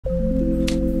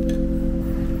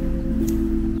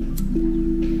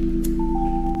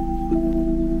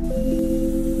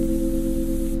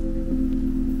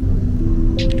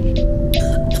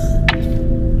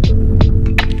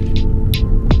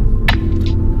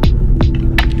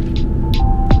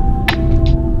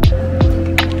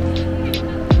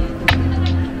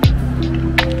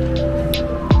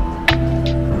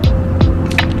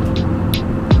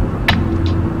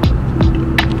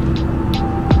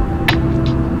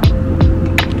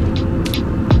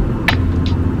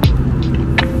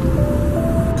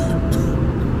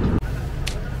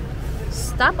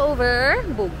stopover.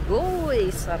 Bugoy,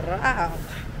 sarap.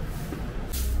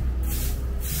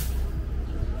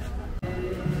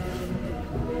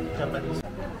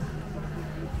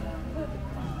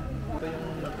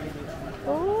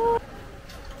 Oh.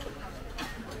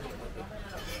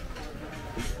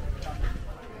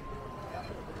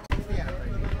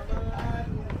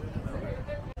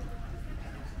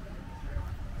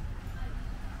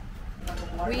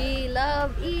 We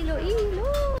love Iloilo.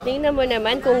 Tingnan mo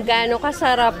naman kung gaano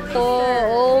kasarap to.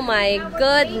 Oh my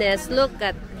goodness. Look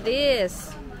at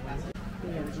this.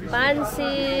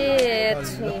 Pancit.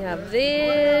 We have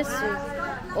this.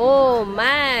 Oh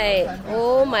my.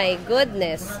 Oh my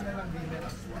goodness.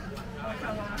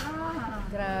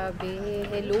 Grabe.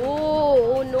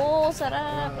 Hello. Oh no.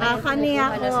 Sarap.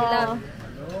 Kaniya ko.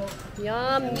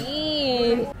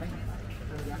 Yummy.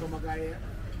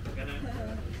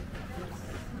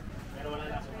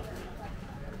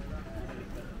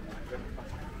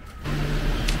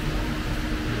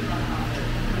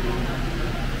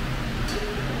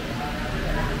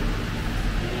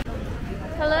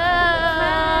 Hello!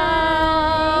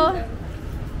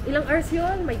 Ilang hours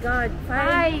yun? My God.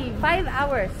 5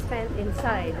 hours spent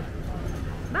inside.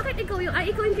 Bakit ikaw yung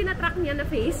tinatrack niya na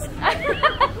face?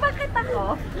 Bakit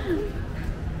ako?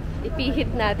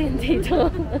 Ipihit natin dito.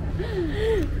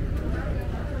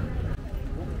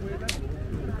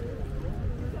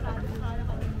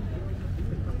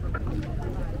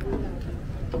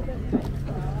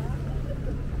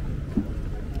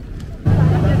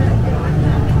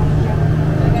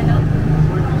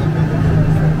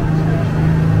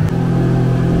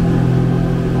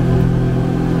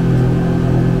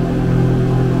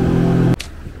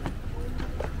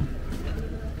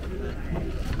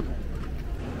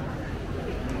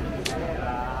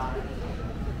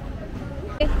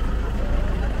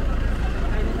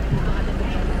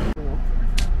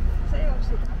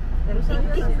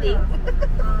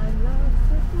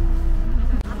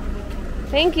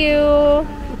 Thank you.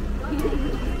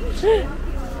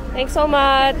 Thanks so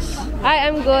much.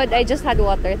 I'm good. I just had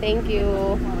water. Thank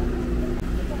you.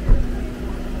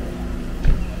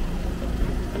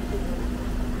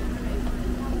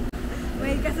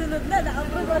 May kasunod na.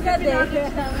 Nakapag agad eh.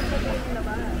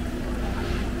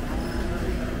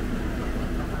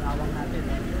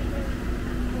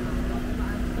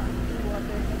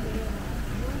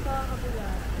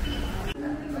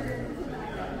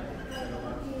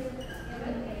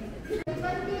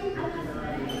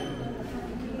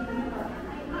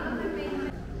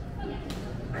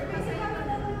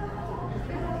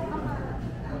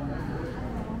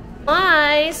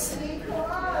 Nice.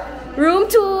 Room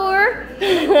tour.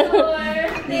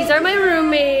 These are my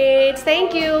roommates.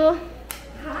 Thank you.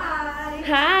 Hi.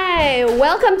 Hi.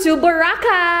 Welcome to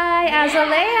Boracay,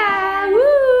 Azalea.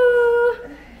 Woo!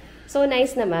 So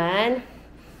nice naman.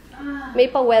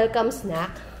 May pa-welcome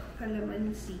snack.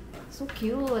 Kalamansi. So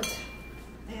cute.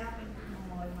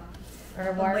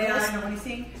 Our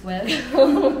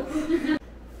welcome.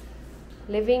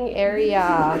 Living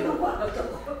area.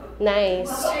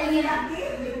 Nice.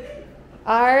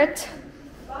 Art.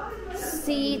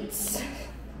 Seats.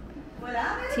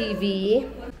 TV.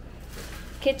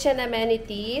 Kitchen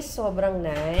amenities. Sobrang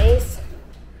nice.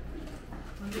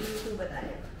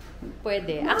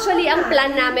 Pwede. Actually, ang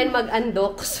plan namin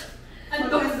mag-undox.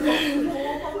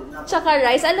 Tsaka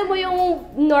rice. Alam mo yung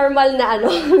normal na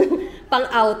ano,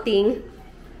 pang-outing.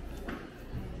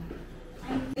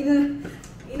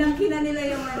 Inangkina nila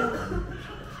yung ano.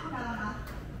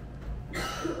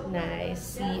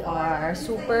 Nice. CR.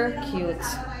 Super cute.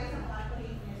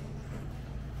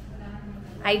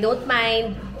 I don't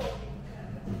mind.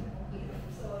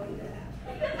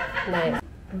 Nice.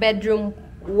 Bedroom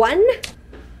 1.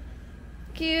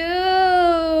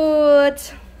 Cute.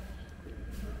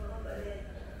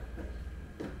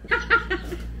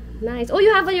 Nice. Oh,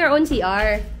 you have your own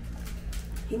CR.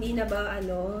 Hindi na ba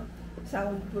ano,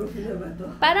 soundproof na ba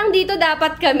to? Parang dito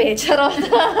dapat kami. Charot.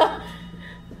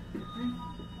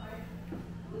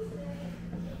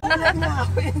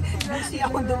 Kasi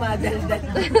ako dumadaldal.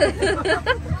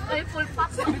 Ay, full pack.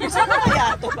 Saan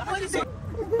kaya to?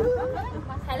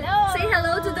 Hello. Say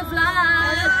hello to the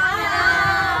vlog.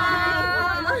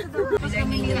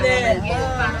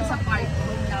 Para sa park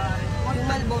room na Yung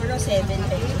Malboro 7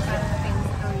 pesos.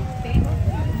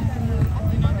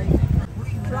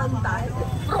 Frontal.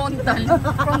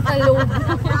 Frontal lobe.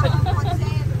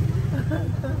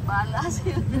 balas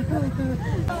yun.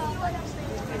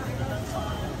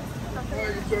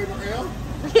 Enjoy mo kayo?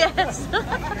 Yes.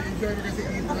 Enjoy mo kasi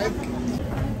i-drive?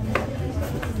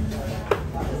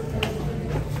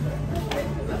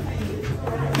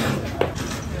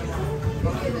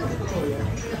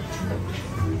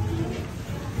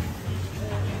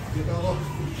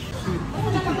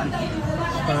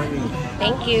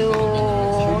 Thank you.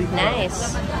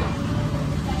 Nice.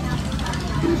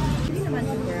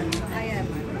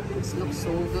 This looks so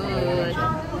good.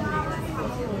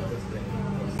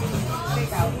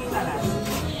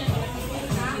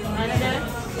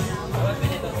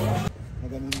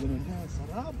 Ganun-ganun na.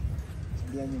 Sarap.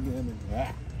 Sabihan yung ganun.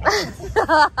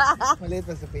 Maliit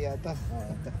pa sa piyata.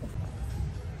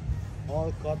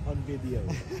 All caught on video.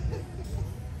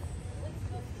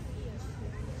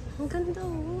 Ang ganda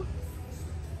oh.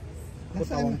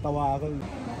 Tawang-tawa ako.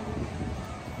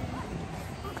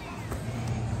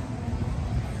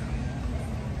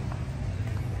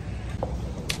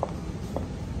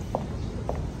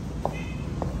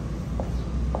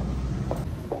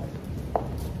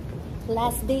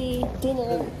 Last day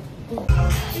dinner.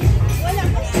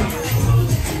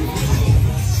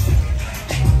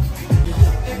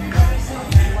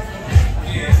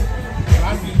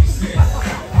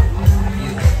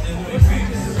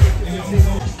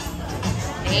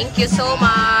 Thank you so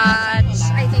much.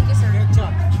 I thank you, sir.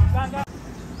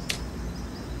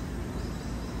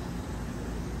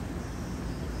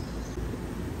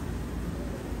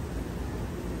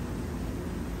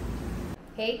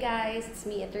 Hey guys, it's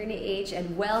me, Atty.H,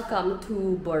 and welcome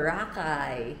to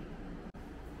Boracay.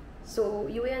 So,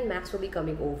 you and Max will be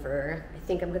coming over. I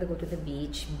think I'm gonna go to the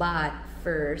beach, but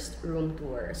first, room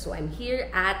tour. So, I'm here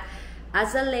at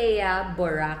Azalea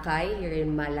Boracay here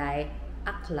in Malay,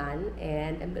 Aklan,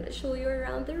 and I'm gonna show you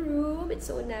around the room. It's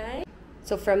so nice.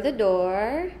 So, from the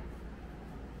door,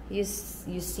 you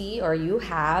see or you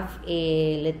have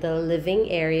a little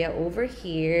living area over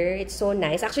here. It's so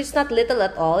nice. Actually, it's not little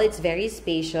at all. It's very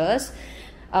spacious.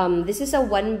 This is a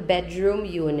 1-bedroom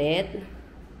unit.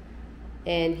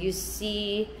 And you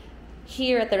see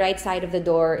here at the right side of the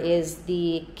door is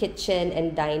the kitchen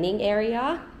and dining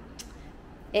area.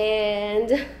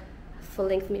 And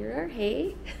full-length mirror,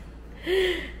 hey.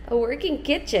 A working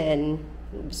kitchen.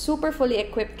 Super fully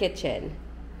equipped kitchen.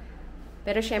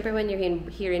 Pero syempre, when you're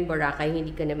here in Boracay, hindi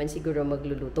ka naman siguro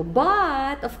magluluto.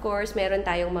 But, of course, meron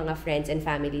tayong mga friends and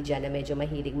family dyan na medyo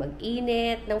mahilig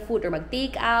mag-init ng food or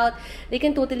mag-take out. They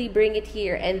can totally bring it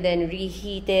here and then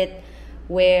reheat it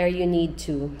where you need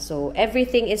to. So,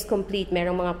 everything is complete.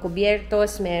 Merong mga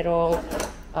kubiertos, merong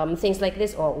things like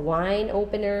this, or wine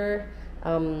opener,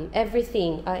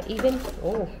 everything. Even,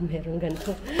 meron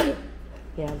ganito.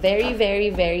 Yeah, very, very,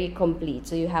 very complete.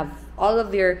 So, you have all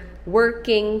of your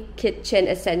working kitchen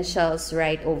essentials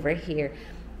right over here.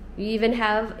 You even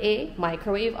have a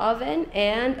microwave oven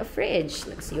and a fridge.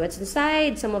 Let's see what's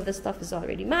inside. Some of the stuff is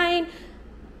already mine.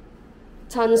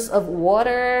 Tons of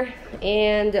water.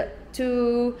 And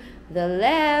to the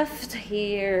left,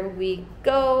 here we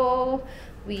go.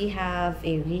 We have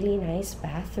a really nice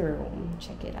bathroom.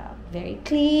 Check it out. Very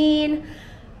clean.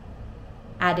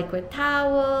 Adequate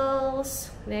towels.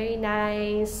 Very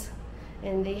nice.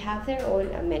 And they have their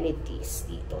own amenities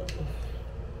dito.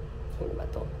 Ano ba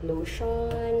to?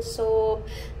 Lotion, soap,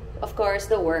 of course,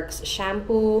 the works.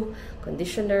 Shampoo,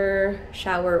 conditioner,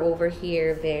 shower over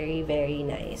here. Very, very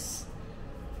nice.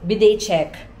 Bidet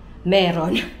check.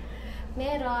 Meron.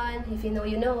 Meron. If you know,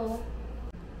 you know.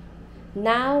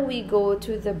 Now we go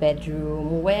to the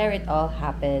bedroom where it all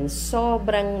happens.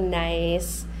 Sobrang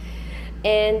nice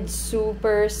and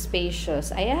super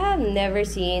spacious. I have never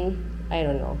seen, I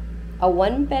don't know, a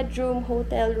 1-bedroom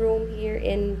hotel room here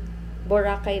in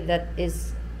Boracay that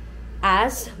is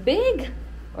as big.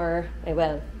 Or,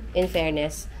 well, in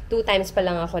fairness, 2 times pa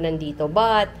lang ako nandito.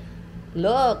 But,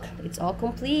 look, it's all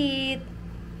complete.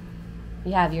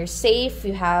 You have your safe,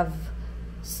 you have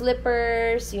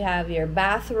slippers, you have your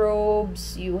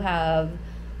bathrobes, you have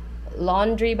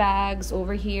laundry bags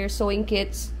over here, sewing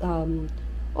kits.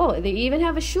 They even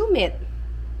have a shoe mitt.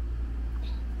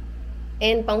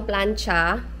 And pang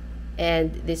plancha.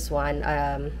 And this one,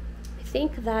 I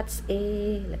think that's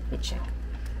a, let me check.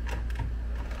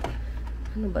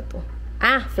 Ano ba to?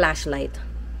 Flashlight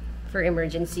for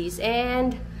emergencies.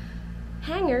 And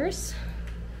hangers.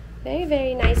 Very,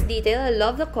 very nice detail. I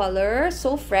love the color.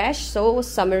 So fresh, so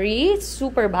summery.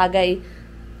 Super bagay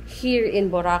here in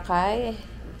Boracay.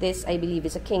 This, I believe,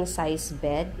 is a king-size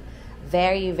bed.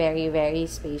 Very, very, very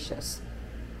spacious.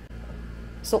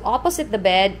 So opposite the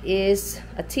bed is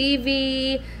a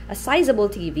TV, a sizable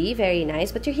TV, very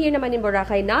nice. But you're here naman in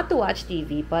Boracay not to watch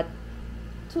TV, but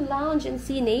to lounge and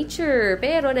see nature.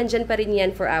 Pero nandyan pa rin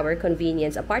yan for our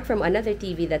convenience, apart from another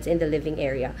TV that's in the living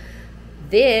area.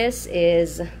 This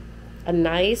is a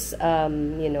nice,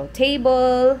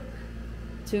 table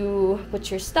to put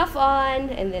your stuff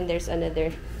on. And then there's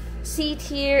another seat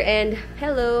here. And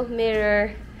hello,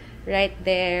 mirror right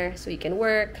there. So you can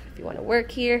work if you want to work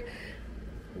here.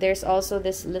 There's also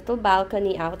this little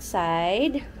balcony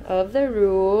outside of the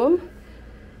room.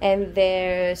 And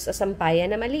there's a sampayan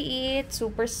na maliit,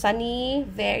 super sunny,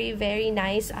 very, very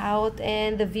nice out.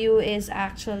 And the view is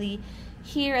actually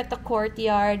here at the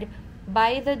courtyard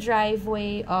by the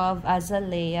driveway of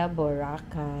Azalea,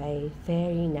 Boracay.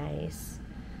 Very nice.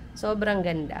 Sobrang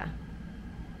ganda.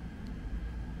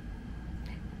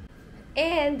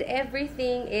 And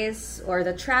everything is, or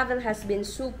the travel has been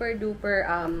super duper,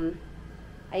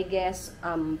 I guess,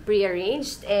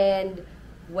 pre-arranged and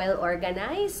well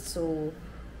organized. So,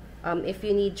 if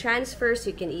you need transfers,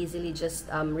 you can easily just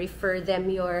refer them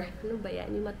your, ano ba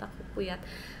yan? Yung mata ko puyat.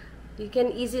 You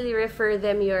can easily refer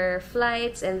them your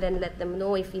flights and then let them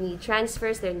know if you need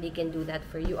transfers, then they can do that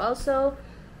for you also.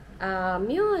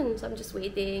 Yun. So I'm just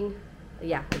waiting.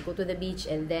 Yeah, I go to the beach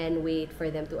and then wait for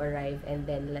them to arrive and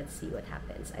then let's see what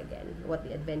happens again, what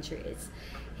the adventure is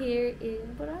here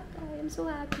in Boracay. I'm so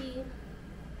happy.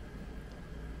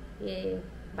 Yay.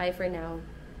 Bye for now.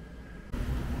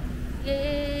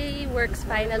 Yay! Work's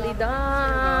finally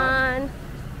done.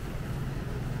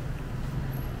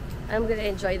 I'm gonna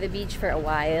enjoy the beach for a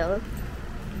while.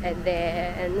 And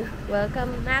then,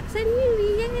 welcome Max and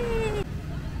Yuri! Yay!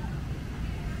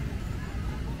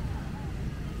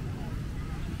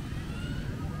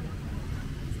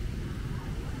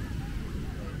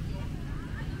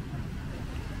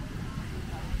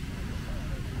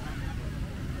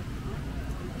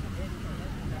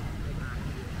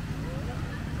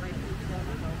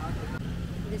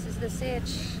 This is the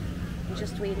sitch. I'm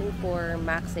just waiting for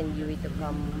Max and Yuri to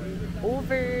come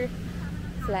over,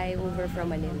 fly over from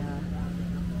Manila.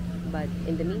 But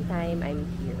in the meantime, I'm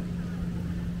here.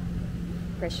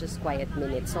 Precious quiet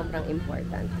minutes, sobrang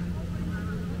important.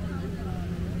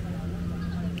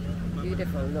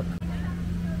 Beautiful, look.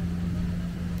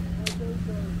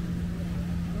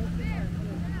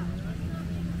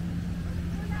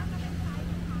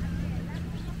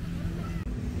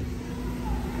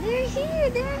 They're here,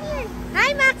 they're here.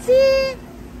 Hi, Maxie!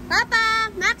 Papa!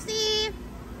 Maxie!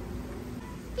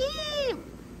 Beep!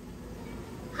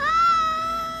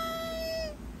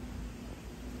 Hi!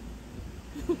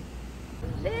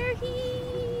 They're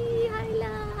here! Hi,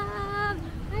 love!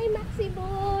 Hi, Maxie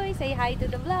boy! Say hi to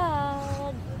the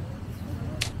vlog!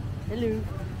 Hello!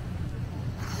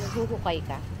 Naghuhukay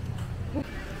ka.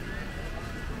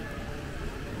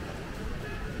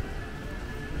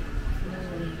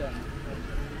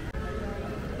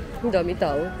 Ang dami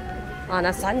tao. On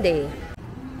a Sunday.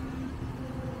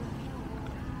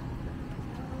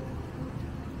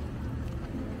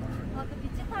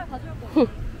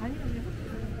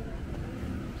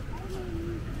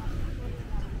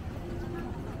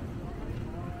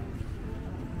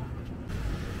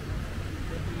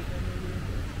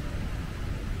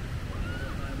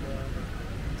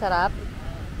 Sarap.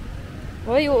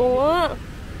 Uy, oo nga.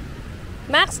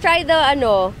 Max, try the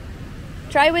ano.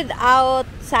 Try without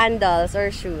sandals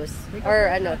or shoes. Or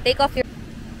ano, take off your...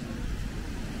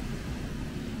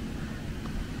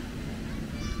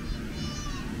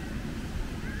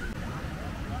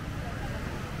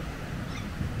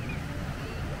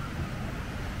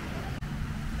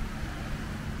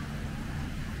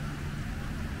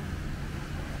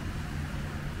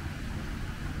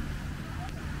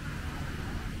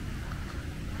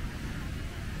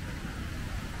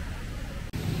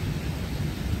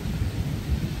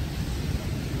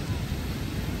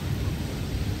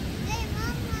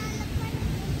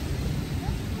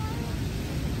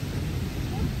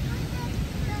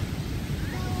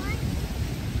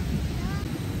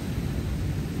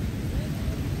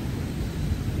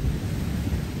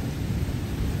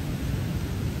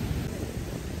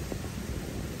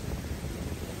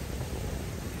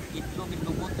 Itlog,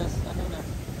 butas, ano na?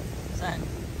 Saan?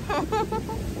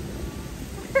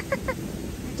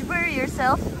 Did you bury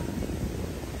yourself?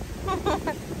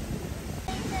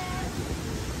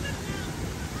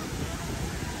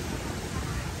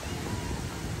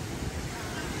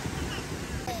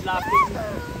 Laughing.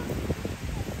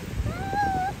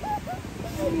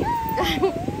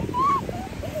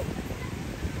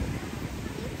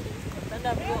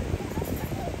 Tanda po.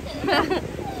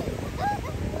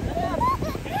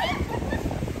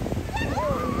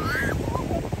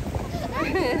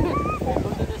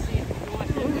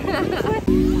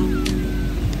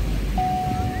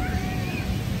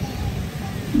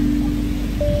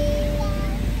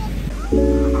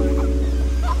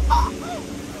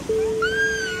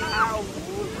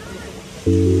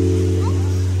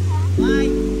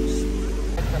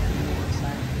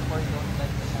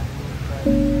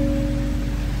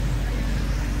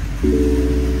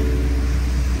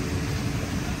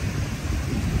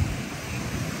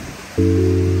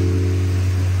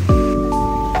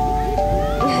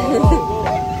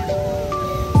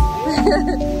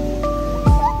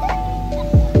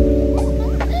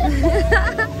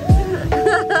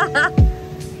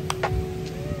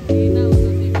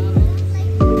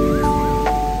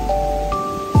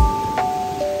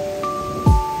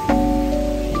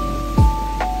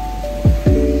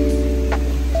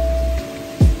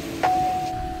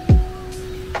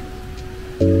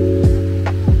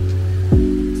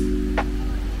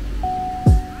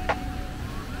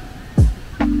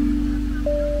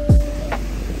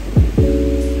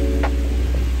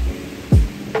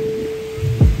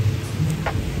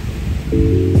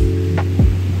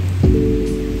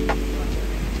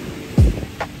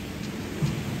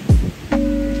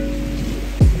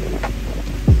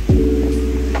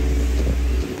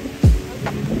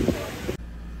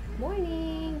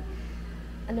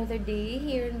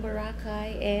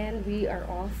 are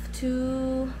off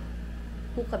to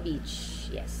Puka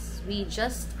Beach. Yes, we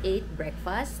just ate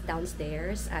breakfast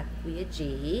downstairs at Kuya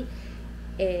J,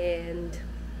 and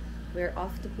we're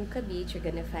off to Puka Beach. We're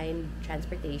gonna find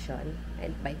transportation.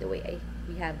 And by the way,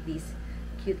 we have these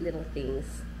cute little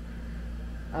things.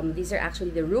 These are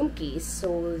actually the room keys,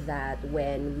 so that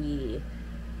when we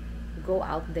go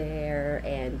out there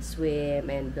and swim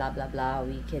and blah blah blah,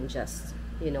 we can just,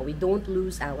 you know, we don't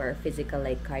lose our physical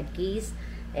like card keys,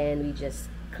 and we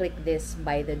just click this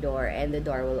by the door and the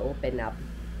door will open up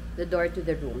the door to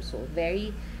the room. So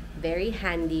very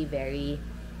handy, very,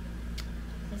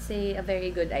 let's say, a very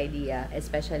good idea,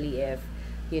 especially if,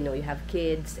 you know, you have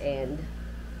kids and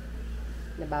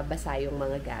nababasa yung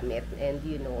mga gamit, and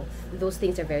you know, those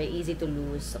things are very easy to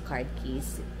lose. Card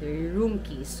keys, room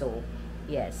keys. So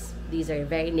yes, these are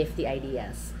very nifty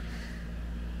ideas.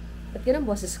 Ba't yun ang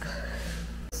boses ko?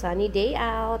 Sunny day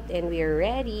out and we're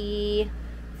ready.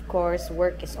 Of course,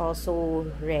 work is also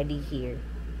ready here,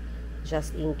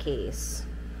 just in case.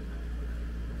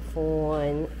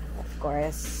 Phone, of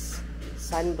course,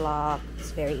 sunblock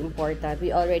is very important.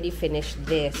 We already finished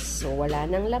this, so wala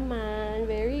nang laman.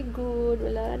 Very good,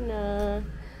 wala na.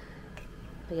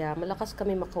 Kaya malakas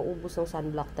kami makaubos ng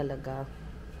sunblock talaga.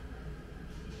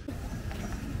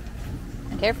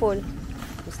 Careful,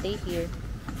 you stay here.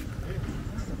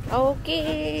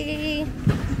 Okay.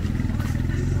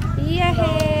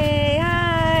 Yay!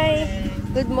 Hi!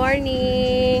 Good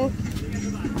morning!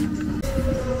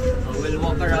 We'll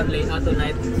walk around later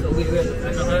tonight, so we will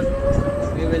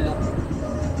look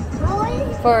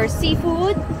for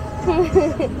seafood.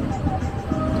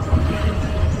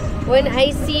 When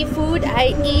I see food,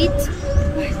 I eat.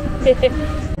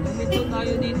 Dito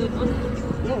tayo dito, no?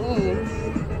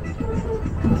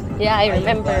 Yeah, I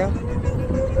remember.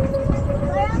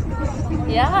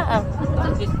 Yeah.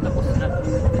 Tapos na.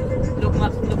 Look,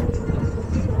 Max, look.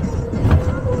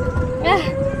 Yeah.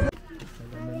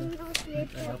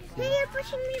 Hey, you're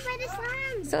pushing me by the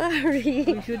sun. Sorry.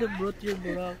 You should have brought your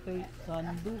Boracay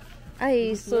sandu.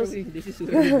 Ay, so... This is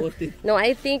where we bought it. No,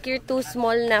 I think you're too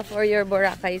small na for your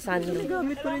Boracay sandu.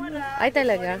 Ay,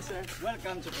 talaga?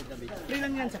 Welcome to Puka Beach. Free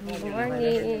lang yan sa Good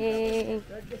morning.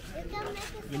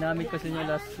 Ginamit kasi niya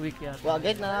last week yan.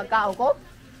 Wagit na kao ko.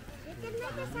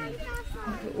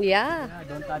 Yeah.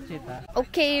 Don't touch it, ha?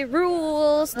 Okay,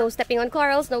 rules. No stepping on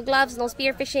corals, no gloves, no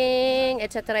spearfishing,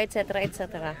 etc., etc.,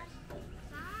 etc.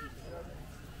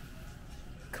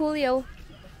 Coolio.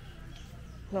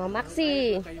 No,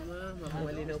 Maxi.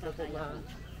 Malinaw po po, ma'am.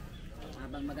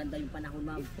 Habang maganda yung panahon,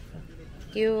 ma'am.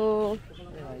 Thank you.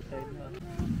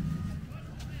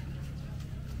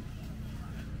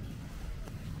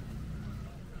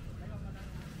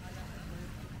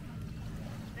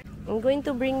 I'm going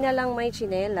to bring na lang my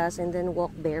chinelas and then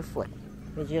walk barefoot.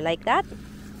 Would you like that?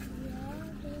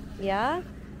 Yeah?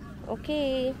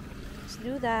 Okay. Let's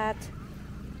do that.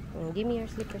 Give me your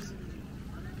slippers.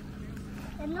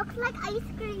 It looks like ice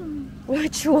cream.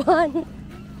 Which one?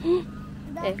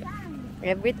 That one.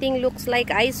 Everything looks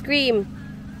like ice cream.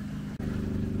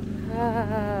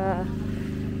 Ah,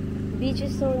 beach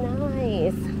is so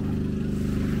nice.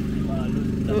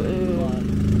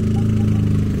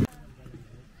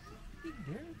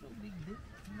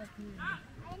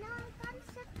 I know I can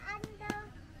sit under.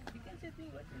 You can sit me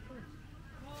what you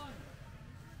want.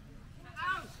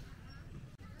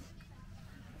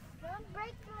 Don't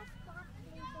break my spot,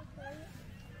 please, okay?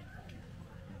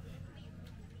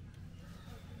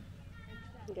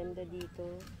 Ganda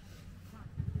dito.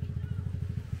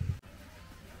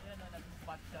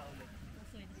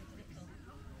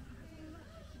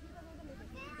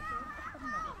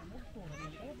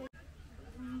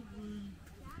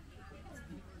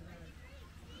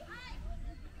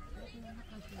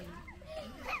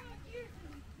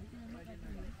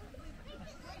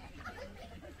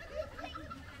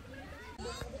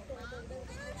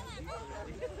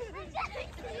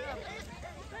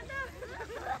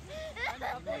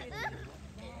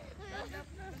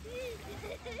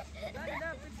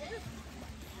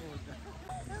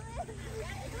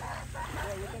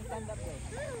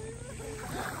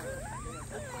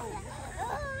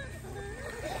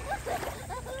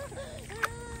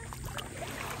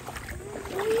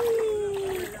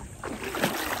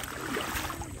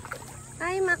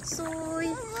 Hi,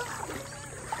 Maxoy.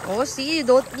 Oh, see, you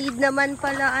don't need naman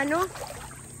pala, ano?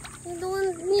 You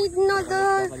don't need na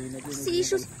the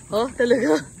issues. Oh,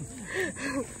 talaga?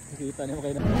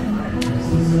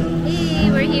 Hey,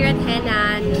 we're here at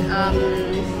Henan,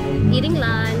 eating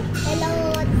lunch.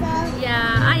 Hello, what's up?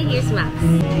 Yeah, hi, here's Max.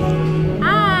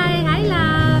 Hi,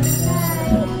 love.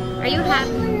 Hi. Are you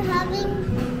happy? We're having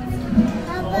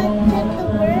a trip to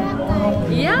Boracay.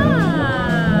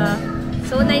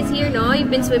 so nice here, no? You've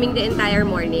been swimming the entire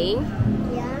morning.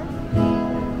 Yeah.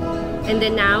 And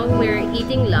then now we're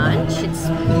eating lunch. It's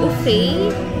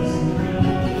buffet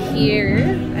here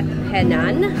at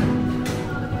Henan.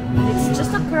 It's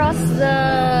just across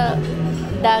the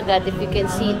dagat, if you can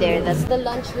see there. That's the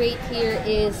lunch rate here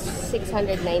is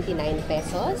 699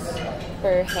 pesos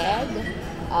per head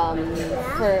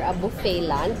for a buffet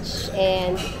lunch.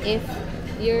 And if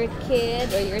your kid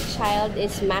or your child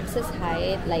is max's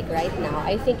height, like right now,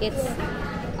 I think it's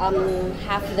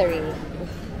half the rate.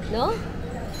 No?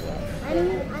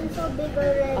 I'm so big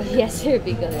already. Oh, yes, you're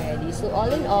big already. So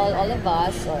all in all of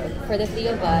us, or for the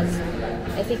 3 of us,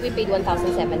 I think we paid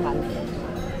 1,700.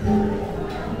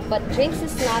 But drinks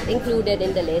is not included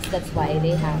in the list. That's why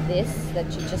they have this, that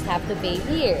you just have to pay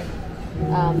here.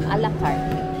 A la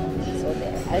carte. So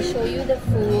there. I'll show you the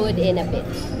food in a bit.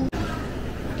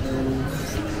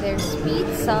 There's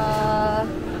pizza,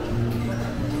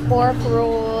 pork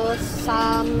rolls,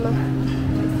 some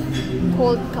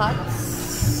cold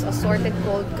cuts, assorted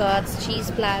cold cuts, cheese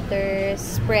platters,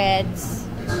 spreads,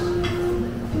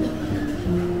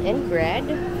 and bread,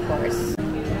 of course.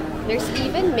 There's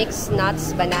even mixed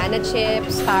nuts, banana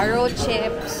chips, taro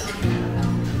chips,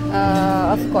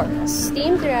 of course,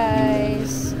 steamed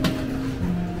rice.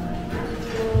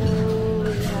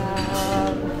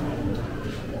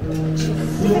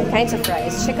 Different kinds of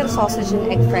rice, chicken sausage and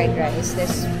egg fried rice.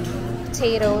 There's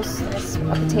potatoes, there's a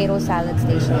potato salad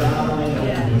station.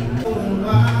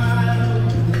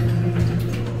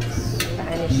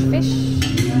 Spanish fish.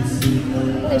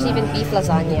 There's even beef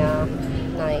lasagna.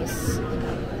 Nice.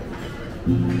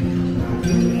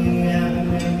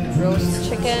 Roast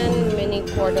chicken, mini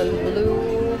cordon bleu.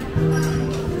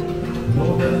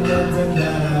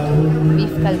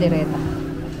 Beef caldereta.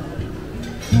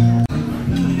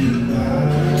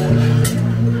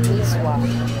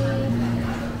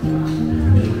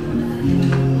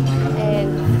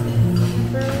 And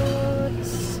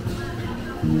fruits,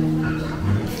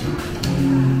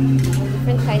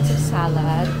 different kinds of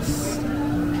salads.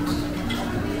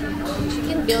 You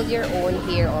can build your own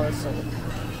here also.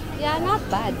 Yeah, not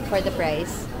bad for the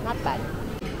price. Not bad.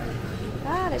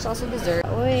 Ah, there's also dessert.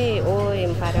 Oy,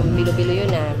 parang bilo-bilo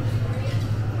yun ah.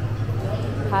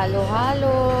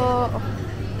 Halo-halo.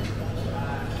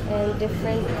 And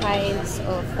different kinds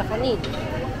of kakanin.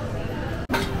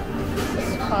 This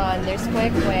is fun. There's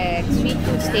kwek-kwek, street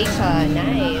food station.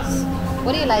 Nice.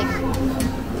 What do you like?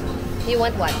 You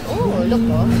want what? Oh, look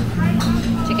oh.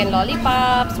 Chicken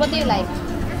lollipops. What do you like?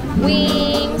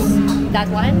 Wings. That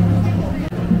one?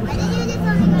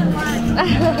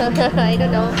 I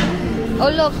don't know.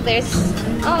 Oh, look. There's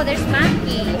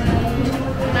Maki.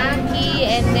 Maki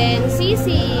and then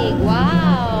sisig.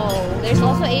 Wow. There's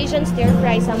also Asian stir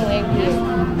fry somewhere here.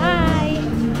 Hi.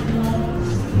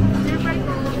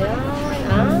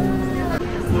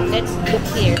 Let's look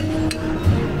here.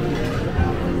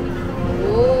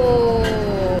 Oh.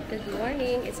 Good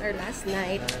morning. It's our last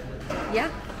night. Yeah.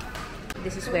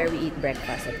 This is where we eat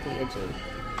breakfast at Kuya J.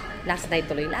 Last night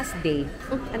tuloy. Last day.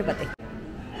 Ano ba ito?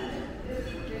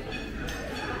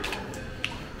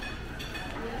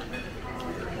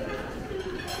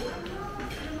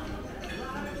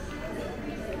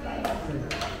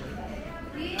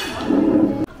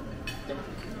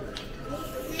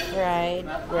 Fried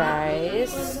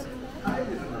rice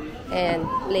and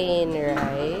plain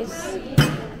rice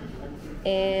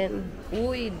and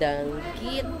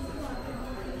dangkit,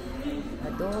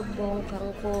 adobong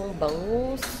kangkong,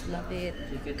 bangus, lapit,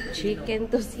 chicken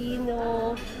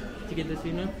tocino,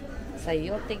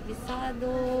 sayote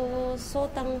guisado,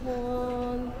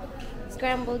 sotanghon,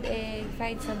 scrambled egg,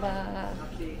 fried saba,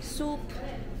 soup.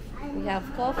 We have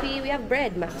coffee. We have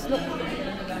bread, Max. Look.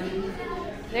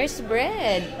 There's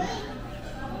bread.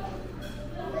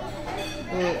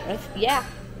 Yeah.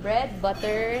 Bread,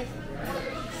 butter,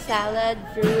 salad,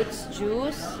 fruits,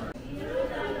 juice.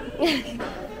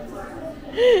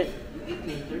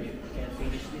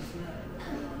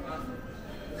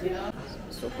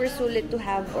 Super sulit to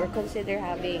have or consider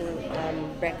having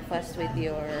breakfast with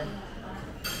your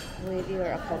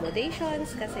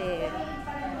accommodations kasi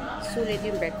sulit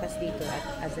yung breakfast dito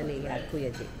at Azalea at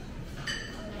Kuya J.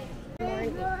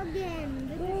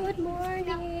 Good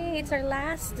morning! It's our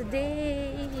last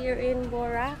day here in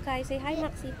Boracay. Say hi,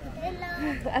 Maxi.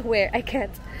 Hello. Where? I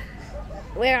can't.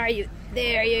 Where are you?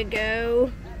 There you go.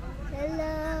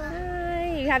 Hello.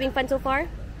 Hi. You having fun so far?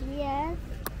 Yes.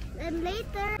 And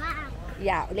later back.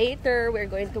 Yeah, later we're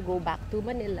going to go back to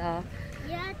Manila.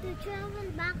 Yeah, to travel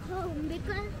back home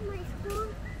because my school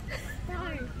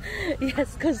start.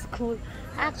 Yes, cause school.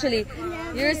 Actually,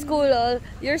 your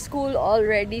school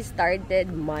already started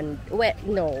Wait,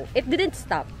 no, it didn't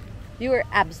stop. You were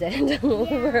absent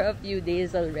for a few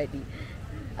days already.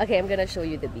 Okay, I'm gonna show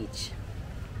you the beach.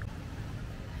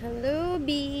 Hello,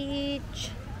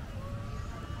 beach.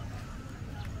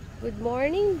 Good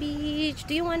morning, beach.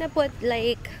 Do you wanna put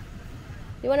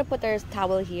our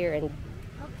towel here and?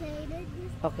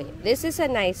 Okay, this is a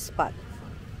nice spot.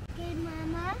 Okay,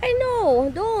 Mama. I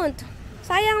know, don't.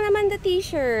 Sayang naman the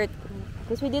t-shirt.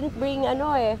 Because we didn't bring we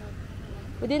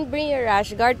didn't bring your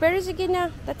rash guard. Pero sige na,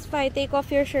 that's fine. Take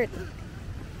off your shirt.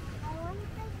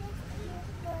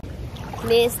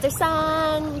 Mr.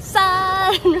 Sun!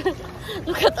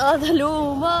 Look at all the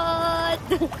lumot!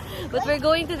 But we're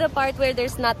going to the part where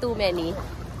there's not too many.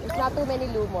 There's not too many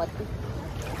lumot.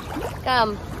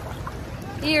 Come.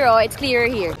 Here, oh, it's clearer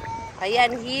here.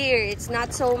 Ayan, here. It's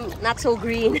not so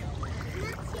green.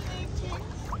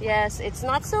 Yes, it's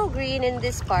not so green in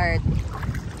this part.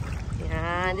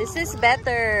 Yeah, this is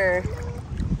better.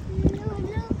 Look.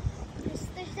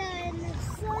 Mr.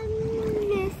 Sun.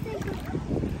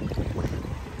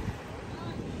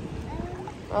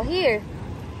 Oh, here.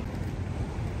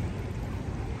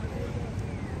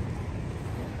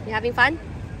 You having fun?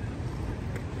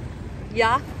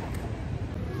 Yeah?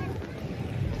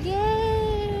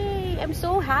 Yay! I'm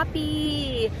so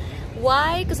happy.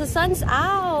 Why? Because the sun's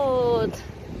out.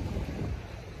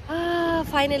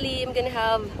 Finally, I'm gonna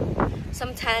have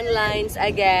some tan lines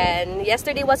again.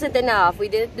 Yesterday wasn't enough. We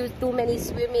didn't do too many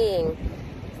swimming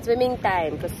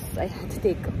time because I had to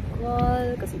take a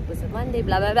call because it was a Monday,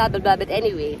 blah blah blah blah blah. But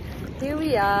anyway, here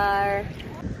we are.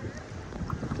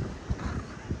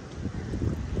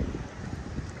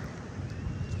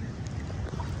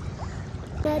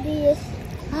 Daddy is...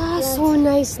 So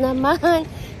nice naman.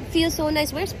 It feels so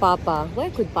nice. Where's Papa? Where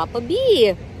could Papa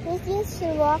be? He's just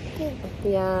walking.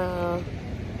 Yeah.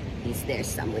 He's there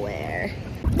somewhere.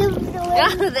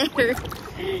 There.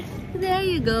 There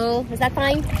you go. Is that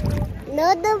fine?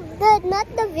 No, not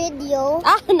the video.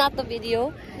 Not the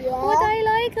video? Yeah. But I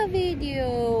like a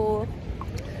video.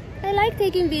 I like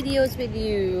taking videos with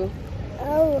you.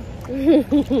 Oh.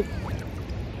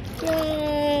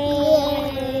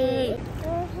 Yay!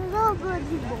 So good,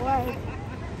 boy.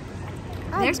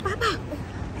 There's Papa.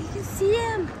 I can see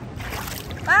him.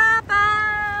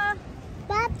 Papa!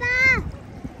 Papa!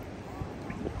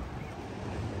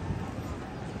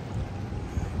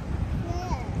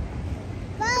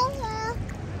 Papa!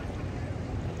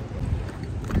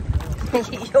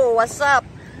 Yo, what's up?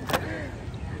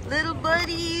 Little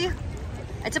buddy.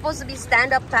 It's supposed to be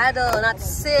stand-up paddle, not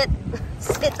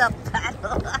sit-up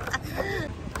paddle.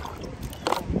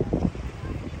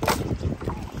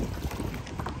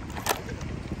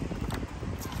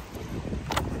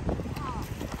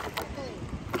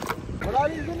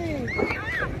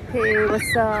 Hey,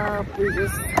 what's up? We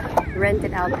just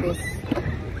rented out this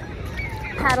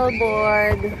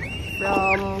paddleboard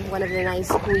from one of the nice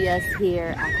kuyas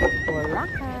here at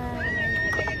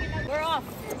Boracay. We're off.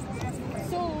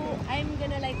 So I'm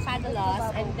gonna paddle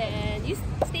us and then you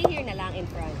stay here na lang in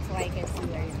front so I can see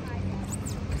where you're going.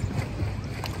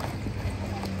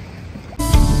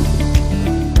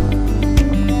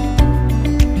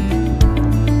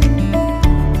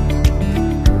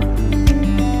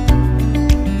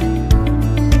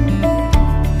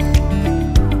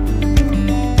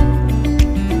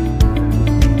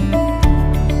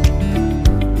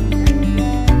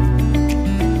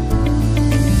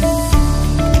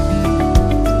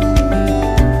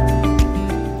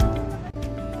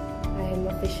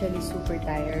 Super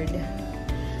tired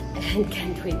and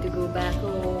can't wait to go back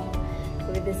home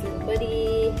with this little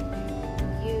buddy,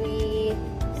 Yui.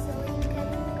 So we can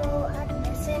go at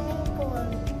the swimming pool.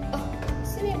 Oh,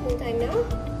 swimming pool time now?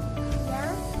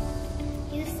 Yeah?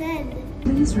 You said.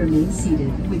 Please remain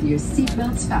seated with your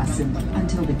seatbelts fastened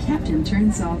until the captain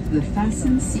turns off the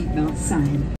fasten seatbelt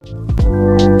sign.